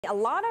A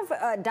lot of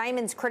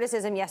Dimon's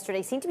criticism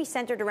yesterday seemed to be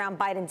centered around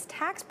Biden's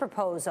tax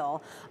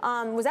proposal.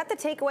 Was that the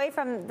takeaway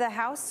from the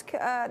House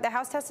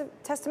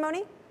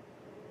testimony?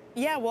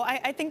 Yeah, well,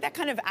 I think that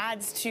kind of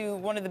adds to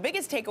one of the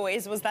biggest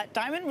takeaways was that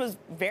Dimon was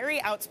very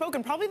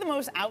outspoken, probably the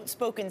most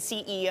outspoken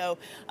CEO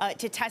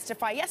to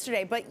testify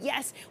yesterday. But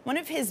yes, one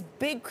of his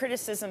big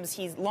criticisms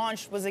he's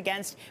launched was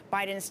against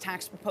Biden's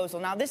tax proposal.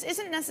 Now, this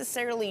isn't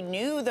necessarily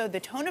new, though the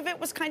tone of it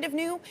was kind of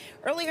new.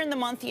 Earlier in the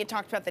month, he had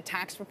talked about the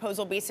tax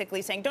proposal,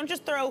 basically saying, don't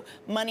just throw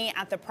money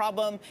at the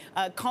problem,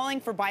 calling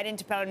for Biden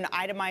to put out an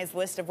itemized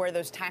list of where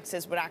those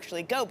taxes would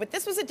actually go. But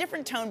this was a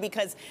different tone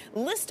because,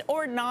 list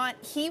or not,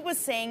 he was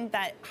saying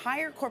that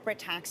higher corporate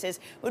taxes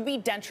would be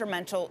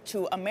detrimental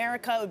to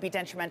America, would be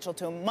detrimental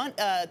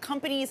to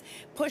companies,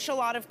 push a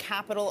lot of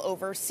capital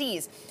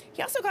overseas.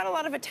 He also got a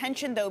lot of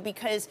attention, though,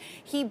 because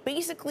he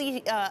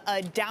basically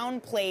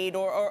downplayed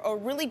or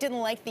really didn't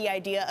like the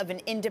idea of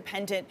an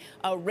independent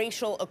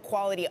racial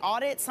equality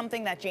audit,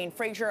 something that Jane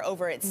Fraser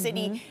over at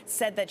Citi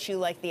said that she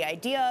liked the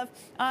idea of.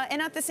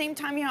 And at the same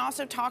time, he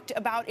also talked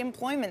about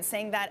employment,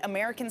 saying that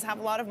Americans have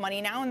a lot of money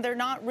now and they're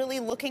not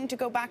really looking to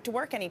go back to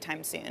work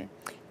anytime soon.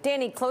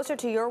 Dani, closer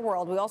to your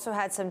world, we also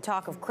had some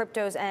talk of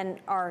cryptos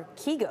and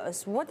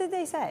Archegos. What did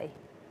they say?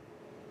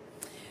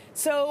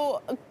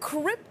 So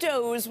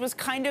cryptos was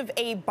kind of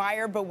a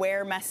buyer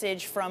beware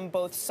message from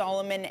both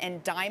Solomon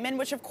and Dimon,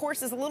 which of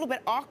course is a little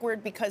bit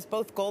awkward because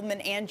both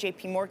Goldman and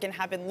JP Morgan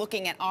have been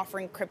looking at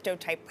offering crypto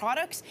type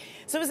products.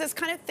 So it was this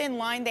kind of thin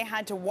line they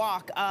had to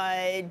walk.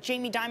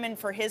 Jamie Dimon,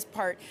 for his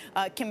part,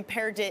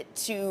 compared it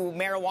to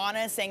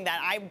marijuana, saying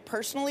that I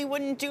personally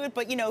wouldn't do it.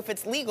 But, you know, if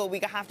it's legal, we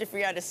have to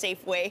figure out a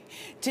safe way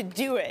to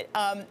do it.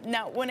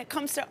 Now, when it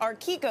comes to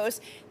Archegos,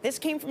 this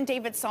came from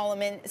David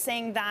Solomon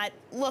saying that,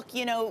 look,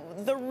 you know,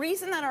 the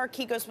reason that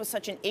Archegos was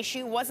such an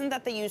issue wasn't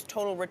that they used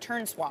total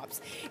return swaps.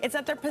 It's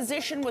that their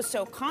position was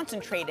so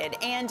concentrated.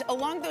 And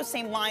along those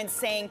same lines,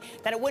 saying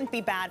that it wouldn't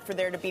be bad for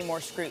there to be more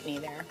scrutiny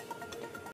there.